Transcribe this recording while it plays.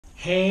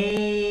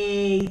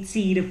Hey,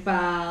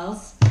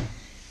 Teetophiles!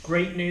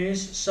 Great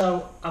news.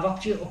 So I've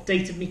actually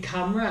updated my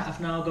camera. I've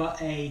now got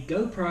a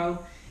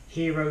GoPro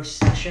Hero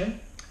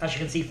Session. As you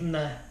can see from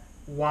the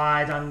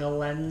wide angle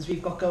lens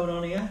we've got going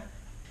on here.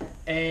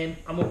 And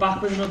we're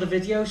back with another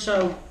video.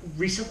 So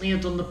recently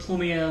I've done the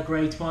plummy Earl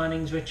Grey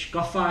Twinings, which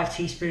got 5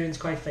 teaspoons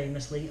quite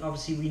famously.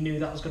 Obviously we knew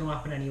that was going to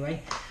happen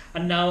anyway.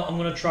 And now I'm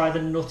going to try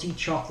the Nutty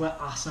Chocolate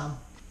Assam.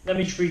 Let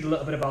me just read a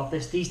little bit about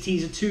this. These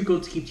teas are too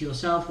good to keep to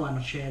yourself. Why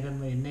not share them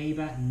with your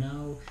neighbour?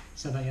 No.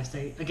 Said that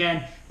yesterday.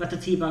 Again, let the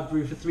tea bag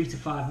brew for 3 to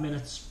 5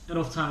 minutes.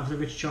 Enough time for the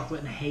rich chocolate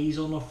and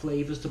hazelnut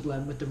flavours to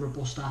blend with the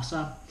robust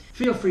Assam.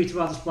 Feel free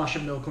to add a splash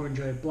of milk or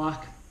enjoy it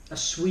black. A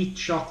sweet,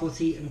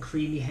 chocolatey and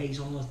creamy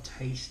hazelnut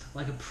taste,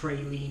 like a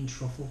praline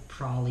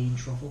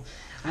truffle.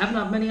 I haven't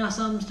had many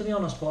Assams to be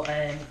honest, but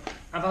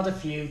I've had a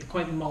few. They're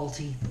quite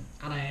malty.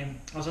 And I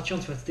was actually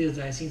on Twitter the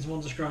other day. I seen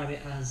someone describe it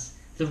as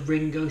the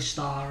Ringo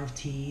Starr of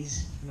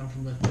teas,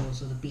 from the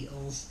course of the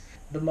Beatles,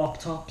 the Mop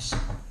Tops.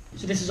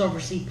 So this is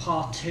obviously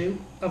part 2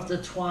 of the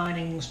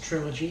Twinings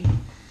trilogy,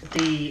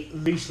 the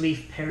loose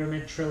leaf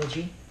pyramid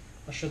trilogy,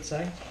 I should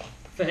say.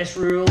 First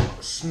rule,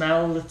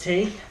 smell the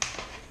tea.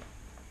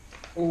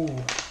 Ooh,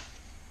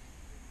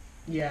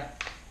 yeah.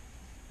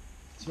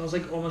 It smells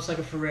like almost like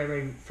a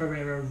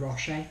Ferrero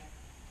Rocher,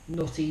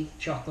 nutty,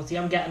 chocolatey.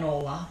 I'm getting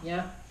all that,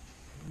 yeah.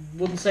 I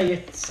wouldn't say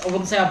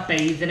I'd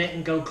bathe in it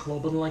and go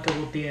clubbing like I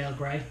would the Earl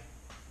Grey.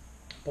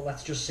 But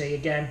let's just see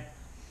again.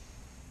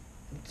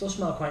 It does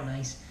smell quite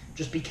nice.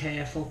 Just be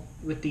careful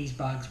with these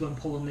bags when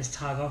pulling this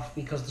tag off,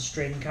 because the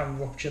string can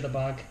rupture the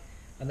bag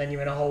and then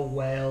you're in a whole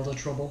world of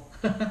trouble.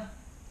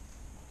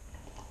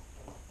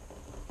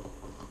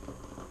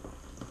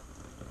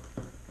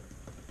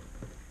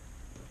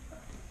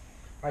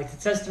 Right,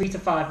 it says 3 to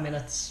 5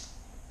 minutes.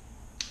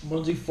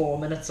 We'll do 4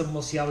 minutes and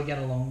we'll see how we get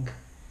along.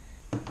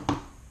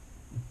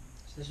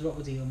 So this is what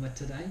we're dealing with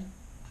today.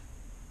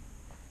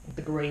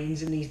 The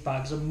grains in these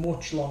bags are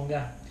much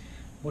longer,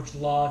 much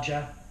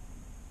larger,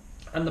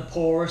 and the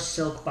porous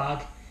silk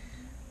bag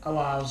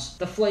allows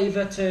the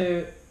flavour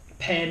to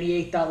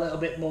permeate that little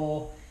bit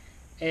more.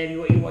 And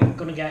what you're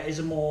going to get is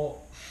a more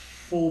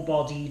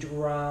full-bodied,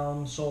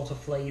 round sort of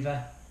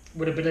flavour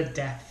with a bit of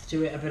depth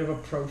to it, a bit of a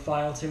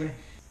profile to it.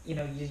 You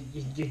know,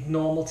 your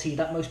normal tea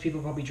that most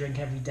people probably drink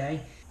every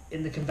day,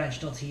 in the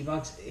conventional tea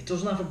bags, it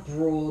doesn't have a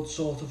broad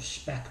sort of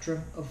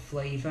spectrum of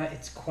flavour.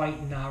 It's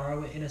quite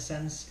narrow in a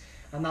sense,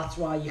 and that's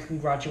why you can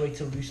graduate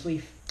to loose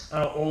leaf.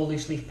 Or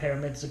loose leaf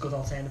pyramid is a good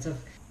alternative,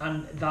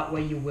 and that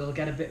way you will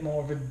get a bit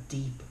more of a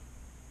deep,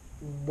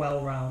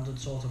 well-rounded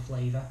sort of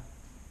flavour.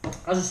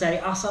 As I say,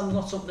 Assam's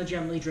not something I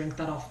generally drink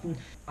that often.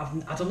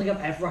 I don't think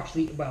I've ever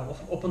actually, well,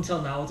 up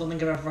until now, I don't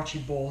think I've ever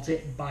actually bought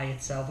it by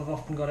itself. I've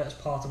often got it as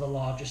part of a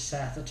larger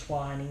set, a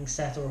Twinings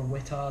set or a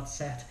Whittard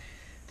set.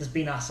 There's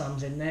been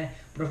Assams in there,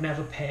 but I've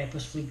never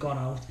purposefully gone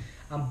out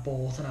and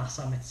bought an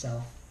Assam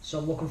itself. So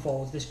I'm looking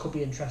forward to this, could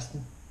be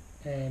interesting.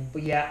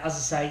 But yeah, as I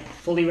say,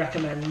 fully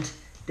recommend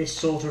this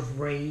sort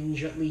of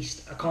range at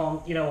least. I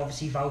can't,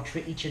 obviously vouch for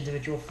each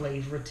individual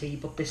flavour of tea,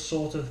 but this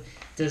sort of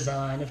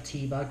design of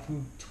tea bag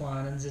from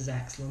Twinings is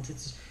excellent.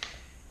 It's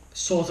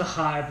sort of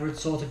hybrid,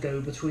 sort of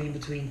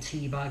go-between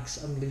tea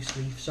bags and loose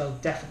leaf, so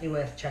definitely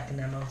worth checking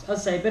them out. As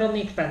I say, a bit on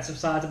the expensive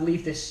side. I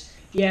believe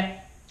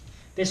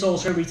this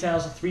also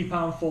retails at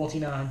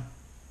 £3.49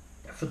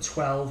 for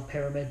 12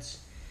 pyramids.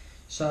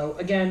 So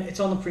again,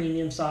 it's on the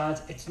premium side.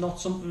 It's not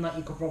something that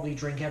you could probably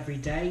drink every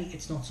day.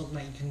 It's not something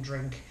that you can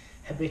drink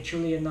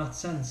habitually in that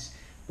sense.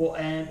 But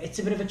it's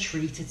a bit of a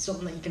treat. It's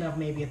something that you can have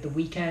maybe at the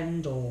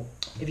weekend, or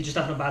if you're just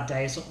having a bad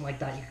day or something like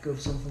that, you could go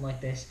for something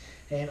like this.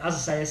 As I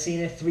say, I've seen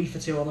it 3 for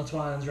 2 on the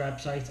Twinings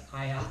website.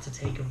 I had to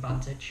take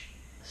advantage.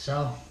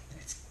 So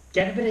it's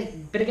getting a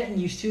bit of getting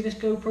used to this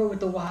GoPro with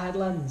the wide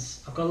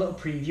lens. I've got a little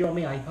preview on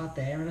my iPad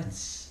there, and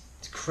it's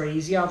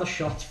crazy how the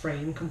shots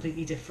frame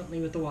completely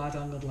differently with the wide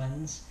angled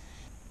lens.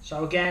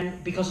 So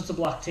again, because it's a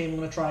black tea, I'm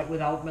going to try it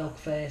without milk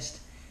first,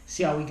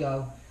 see how we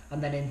go,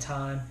 and then in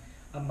time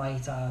I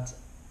might add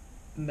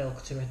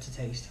milk to it to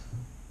taste.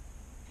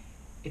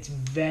 It's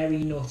very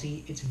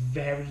nutty, it's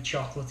very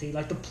chocolatey.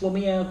 Like the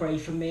plummy Earl Grey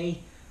for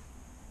me,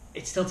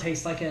 it still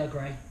tastes like Earl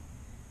Grey,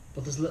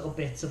 but there's little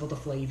bits of other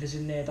flavours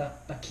in there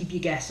that keep you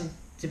guessing.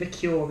 It's a bit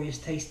curious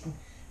tasting.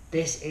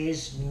 This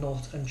is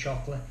nut and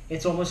chocolate.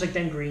 It's almost like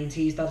them green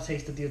teas that I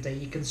tasted the other day.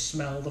 You can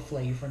smell the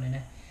flavouring in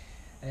it.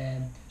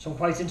 So I'm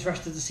quite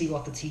interested to see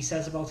what the tea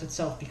says about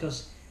itself,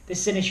 because this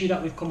is an issue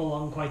that we've come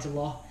along quite a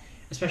lot,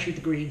 especially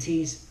with the green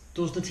teas.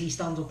 Does the tea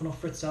stand up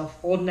enough for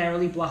itself?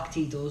 Ordinarily black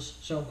tea does,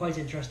 so I'm quite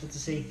interested to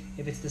see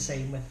if it's the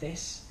same with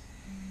this.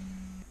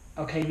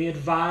 Okay, the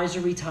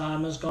advisory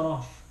timer's gone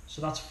off,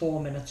 so that's 4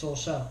 minutes or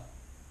so.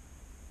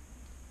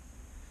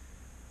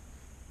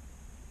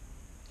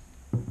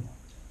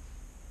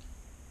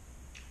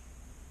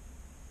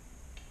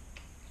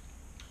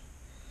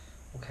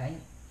 Okay.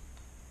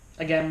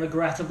 Again,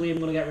 regrettably, I'm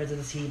going to get rid of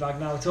the tea bag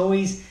now. I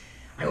always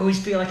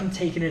feel like I'm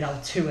taking it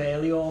out too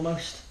early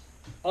almost.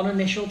 On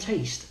initial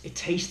taste, it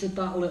tasted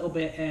that little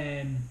bit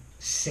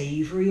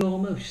savoury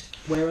almost,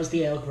 whereas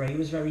the Earl Grey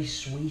was very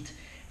sweet,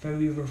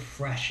 very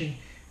refreshing,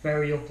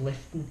 very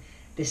uplifting.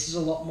 This is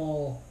a lot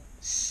more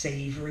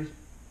savoury.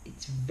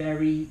 It's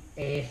very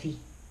earthy,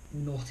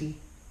 nutty.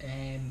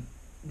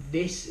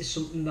 This is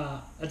something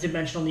that I did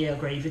mention on the Earl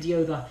Grey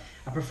video, that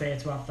I prefer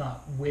to have that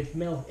with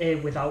milk,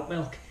 without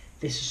milk.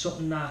 This is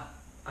something that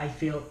I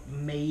feel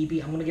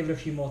maybe I'm going to give it a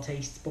few more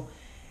tastes, but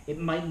it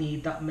might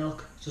need that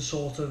milk to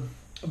sort of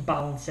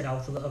balance it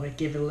out a little bit,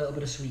 give it a little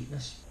bit of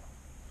sweetness.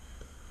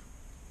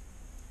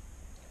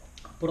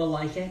 But I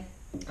like it.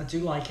 I do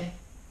like it.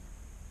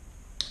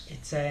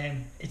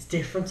 It's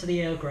different to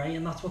the Earl Grey,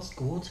 and that's what's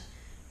good.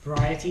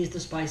 Variety is the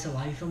spice of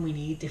life, and we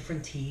need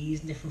different teas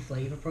and different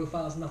flavour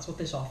profiles, and that's what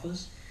this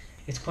offers.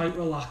 It's quite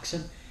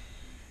relaxing.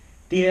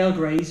 The Earl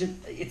Grey's,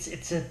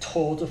 it's a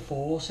tour de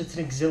force. It's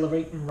an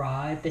exhilarating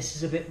ride. This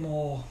is a bit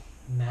more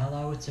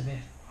mellow. It's a bit,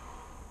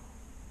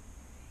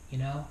 you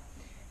know.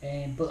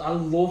 But I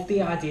love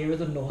the idea of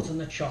the nut and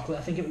the chocolate.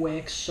 I think it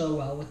works so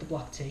well with the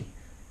black tea.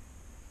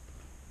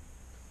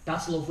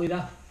 That's lovely,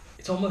 that.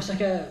 It's almost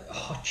like a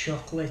hot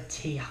chocolate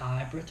tea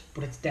hybrid,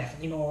 but it's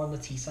definitely more on the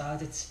tea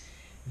side. It's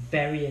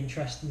very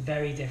interesting,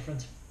 very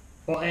different.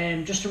 But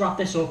just to wrap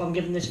this up, I'm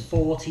giving this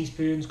 4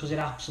 teaspoons because it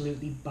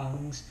absolutely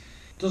bangs.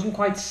 Doesn't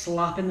quite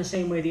slap in the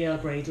same way the Earl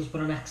Grey does, but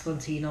an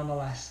excellent tea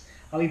nonetheless.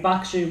 I'll be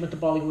back soon with the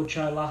Bollywood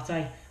chai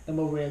latte, then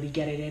we'll really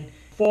get it in.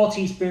 4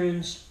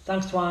 teaspoons.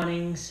 Thanks,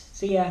 Twinings.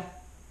 See ya.